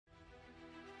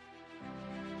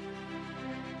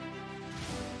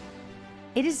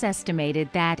It is estimated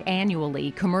that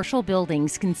annually, commercial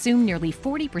buildings consume nearly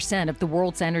 40% of the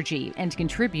world's energy and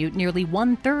contribute nearly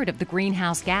 1/3 of the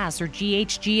greenhouse gas or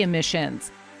GHG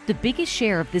emissions. The biggest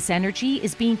share of this energy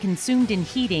is being consumed in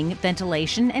heating,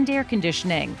 ventilation, and air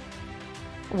conditioning.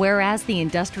 Whereas the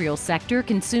industrial sector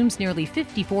consumes nearly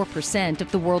 54%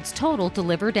 of the world's total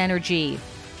delivered energy.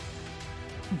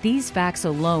 These facts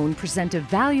alone present a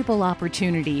valuable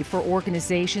opportunity for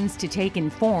organizations to take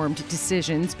informed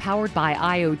decisions powered by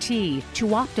IoT to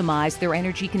optimize their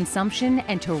energy consumption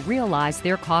and to realize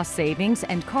their cost savings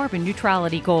and carbon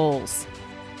neutrality goals.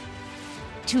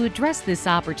 To address this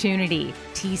opportunity,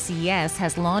 TCS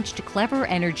has launched Clever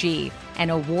Energy, an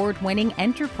award-winning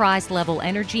enterprise-level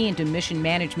energy and emission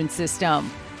management system.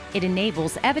 It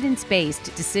enables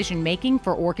evidence-based decision-making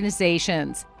for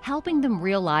organizations, helping them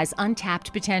realize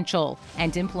untapped potential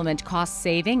and implement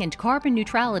cost-saving and carbon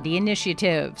neutrality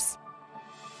initiatives.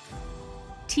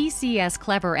 TCS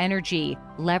Clever Energy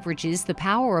leverages the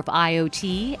power of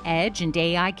IoT, edge, and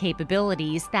AI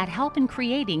capabilities that help in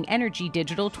creating energy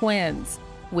digital twins.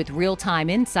 With real-time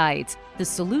insights, the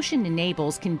solution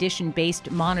enables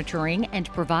condition-based monitoring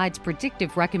and provides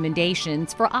predictive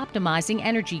recommendations for optimizing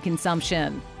energy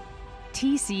consumption.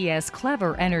 TCS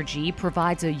Clever Energy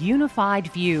provides a unified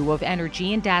view of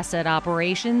energy and asset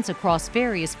operations across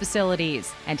various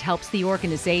facilities and helps the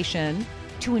organization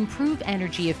to improve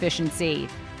energy efficiency,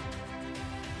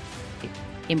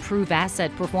 improve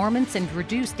asset performance and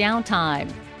reduce downtime,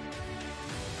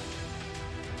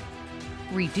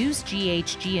 reduce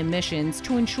GHG emissions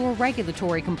to ensure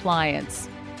regulatory compliance,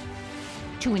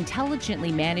 to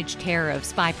intelligently manage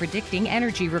tariffs by predicting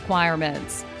energy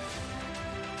requirements,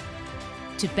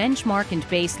 to benchmark and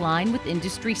baseline with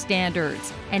industry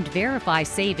standards and verify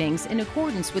savings in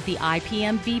accordance with the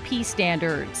IPM-BP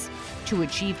standards, to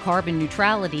achieve carbon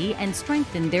neutrality and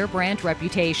strengthen their brand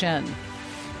reputation.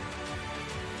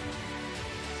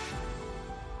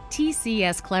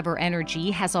 TCS Clever Energy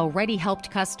has already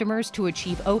helped customers to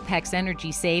achieve OPEX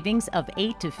energy savings of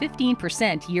 8 to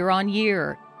 15%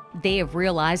 year-on-year. They have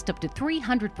realized up to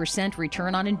 300%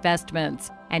 return on investments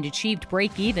and achieved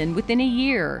break-even within a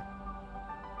year.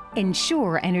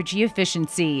 Ensure energy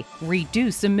efficiency,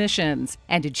 reduce emissions,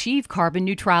 and achieve carbon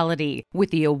neutrality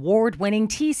with the award-winning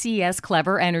TCS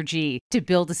Clever Energy to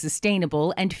build a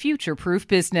sustainable and future-proof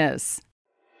business.